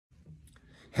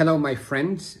Hello, my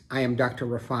friends. I am Dr.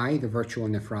 Rifai, the virtual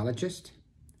nephrologist,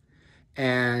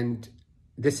 and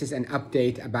this is an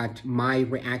update about my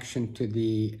reaction to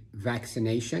the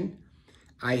vaccination.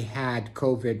 I had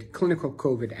clinical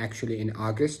COVID actually in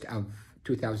August of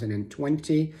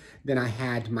 2020. Then I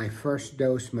had my first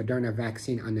dose Moderna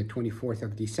vaccine on the 24th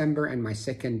of December and my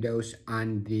second dose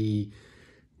on the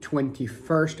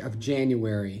 21st of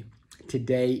January.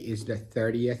 Today is the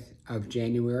 30th of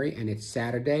January and it's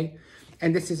Saturday.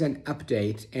 And this is an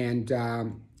update, and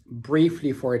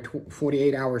briefly for a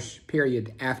 48 hours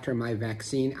period after my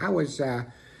vaccine, I was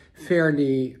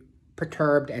fairly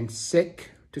perturbed and sick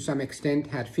to some extent,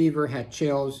 had fever, had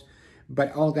chills,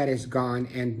 but all that is gone.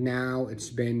 And now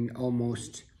it's been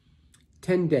almost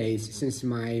 10 days since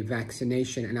my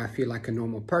vaccination and I feel like a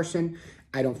normal person.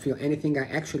 I don't feel anything. I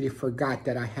actually forgot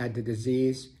that I had the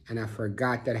disease and I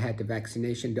forgot that I had the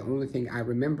vaccination. The only thing I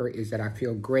remember is that I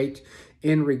feel great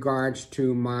in regards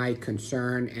to my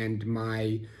concern and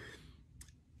my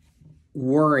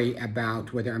worry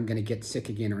about whether I'm going to get sick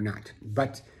again or not.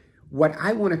 But what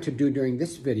I wanted to do during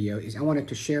this video is I wanted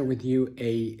to share with you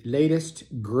a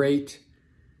latest great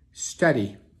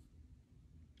study.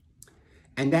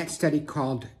 And that study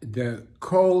called the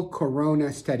Colchicine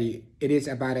Corona Study. It is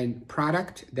about a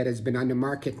product that has been on the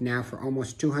market now for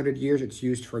almost 200 years. It's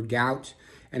used for gout,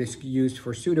 and it's used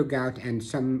for pseudo-gout and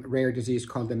some rare disease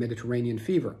called the Mediterranean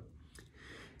fever.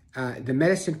 The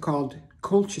medicine called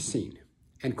colchicine,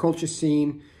 and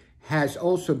colchicine has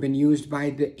also been used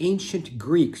by the ancient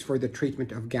Greeks for the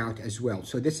treatment of gout as well.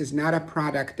 So this is not a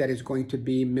product that is going to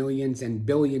be millions and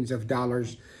billions of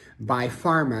dollars by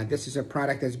pharma. This is a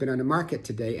product that's been on the market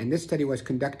today, and this study was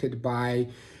conducted by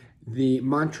the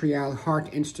Montreal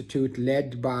Heart Institute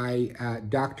led by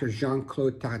Doctor Jean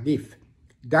Claude Tardif.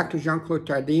 Dr. Jean Claude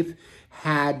Tardif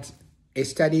had a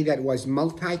study that was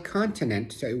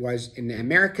multi-continent, so it was in the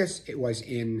Americas, it was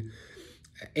in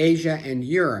Asia and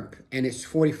Europe, and it's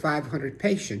 4,500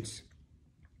 patients,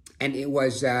 and it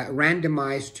was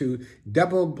randomized to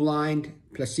double-blind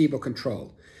placebo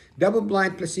control.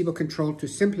 Double-blind placebo control, to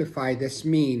simplify this,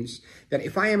 means that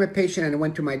if I am a patient and I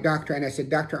went to my doctor and I said,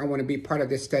 "Doctor, I want to be part of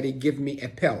this study, give me a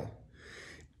pill,"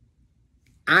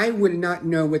 I will not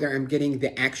know whether I'm getting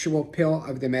the actual pill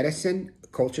of the medicine,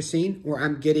 colchicine, or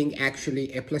I'm getting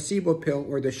actually a placebo pill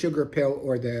or the sugar pill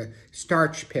or the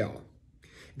starch pill.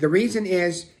 The reason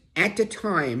is, at the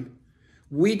time,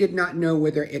 we did not know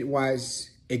whether it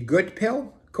was a good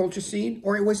pill, colchicine,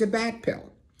 or it was a bad pill.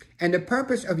 And the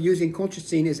purpose of using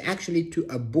colchicine is actually to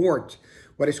abort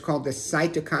what is called the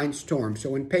cytokine storm.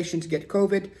 So when patients get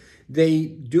COVID, they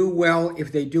do well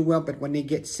if they do well, but when they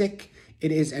get sick,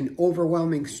 it is an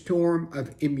overwhelming storm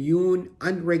of immune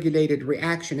unregulated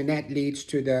reaction, and that leads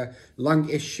to the lung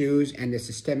issues and the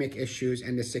systemic issues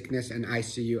and the sickness and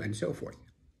ICU and so forth.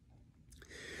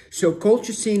 So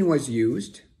colchicine was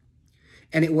used,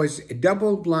 and it was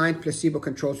double-blind placebo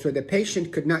control, so the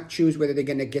patient could not choose whether they're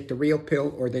going to get the real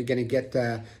pill or they're going to get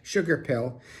the sugar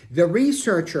pill. The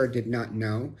researcher did not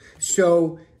know,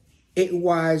 so it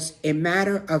was a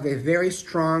matter of a very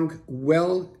strong,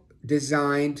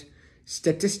 well-designed,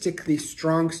 statistically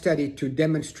strong study to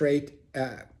demonstrate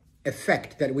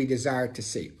effect that we desire to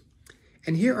see.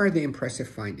 And here are the impressive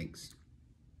findings.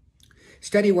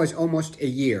 Study was almost a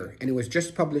year, and it was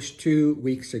just published 2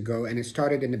 weeks ago, and it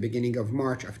started in the beginning of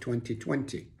March of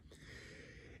 2020.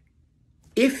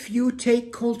 If you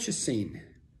take colchicine,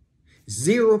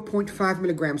 0.5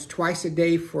 milligrams twice a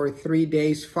day for 3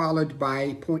 days, followed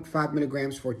by 0.5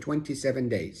 milligrams for 27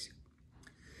 days,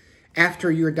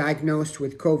 after you're diagnosed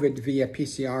with COVID via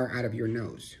PCR out of your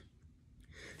nose.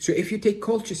 So if you take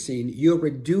colchicine, you'll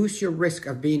reduce your risk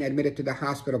of being admitted to the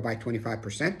hospital by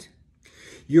 25%.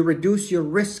 You reduce your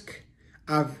risk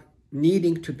of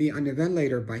needing to be on the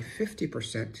ventilator by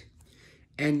 50%,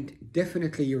 and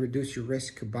definitely you reduce your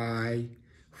risk by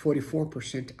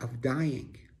 44% of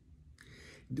dying.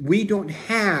 We don't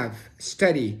have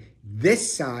study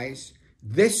this size,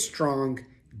 this strong,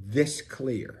 this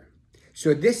clear.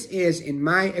 So this is, in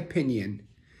my opinion,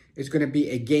 is going to be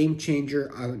a game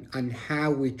changer on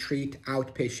how we treat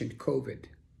outpatient COVID.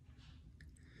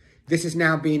 This is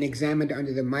now being examined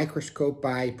under the microscope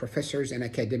by professors and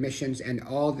academicians and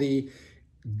all the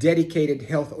dedicated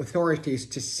health authorities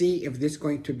to see if this is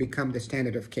going to become the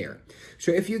standard of care.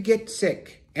 So if you get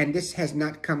sick and this has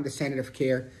not come the standard of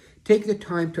care, take the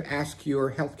time to ask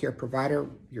your healthcare provider,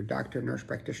 your doctor, nurse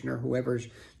practitioner, whoever's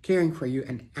caring for you,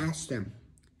 and ask them,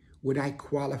 would I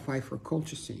qualify for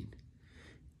colchicine?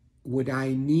 Would I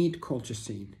need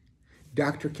colchicine?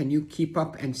 Doctor, can you keep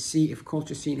up and see if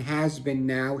colchicine has been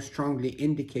now strongly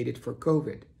indicated for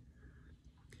COVID?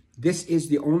 This is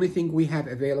the only thing we have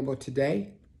available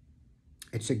today.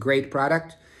 It's a great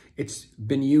product. It's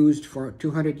been used for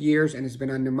 200 years and it's been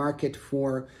on the market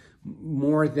for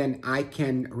more than I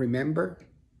can remember.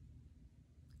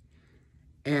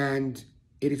 And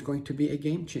it is going to be a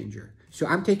game changer. So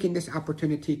I'm taking this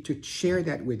opportunity to share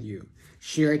that with you.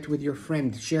 Share it with your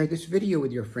friend. Share this video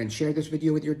with your friend. Share this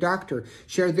video with your doctor.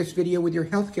 Share this video with your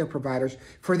healthcare providers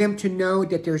for them to know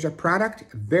that there's a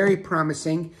product very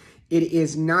promising. It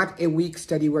is not a weak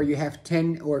study where you have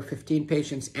 10 or 15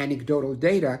 patients anecdotal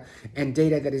data and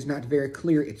data that is not very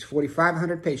clear. It's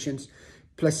 4,500 patients,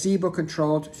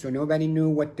 placebo-controlled, so nobody knew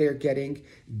what they're getting,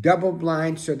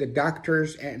 double-blind, so the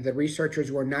doctors and the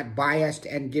researchers were not biased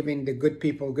and giving the good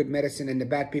people good medicine and the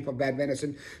bad people bad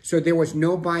medicine. So there was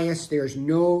no bias. There's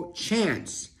no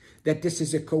chance that this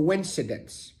is a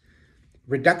coincidence.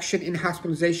 Reduction in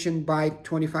hospitalization by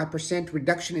 25%,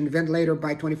 reduction in ventilator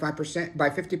by 25%, by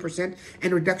 50%,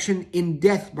 and reduction in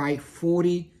death by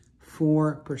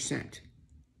 44%.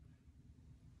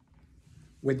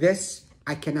 With this,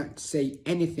 I cannot say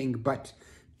anything but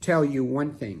tell you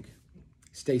one thing.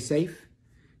 Stay safe,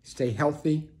 stay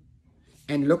healthy,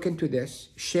 and look into this.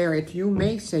 Share it. You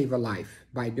may save a life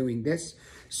by doing this.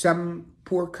 Some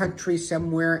poor country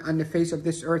somewhere on the face of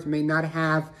this earth may not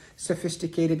have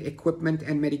sophisticated equipment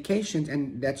and medications,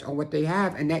 and that's all what they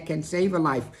have, and that can save a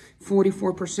life.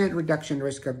 44% reduction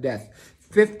risk of death,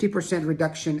 50%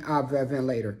 reduction of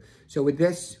ventilator. So with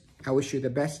this, I wish you the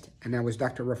best, and that was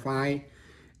Dr. Rifai,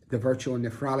 the virtual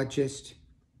nephrologist.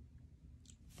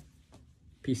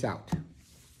 Peace out.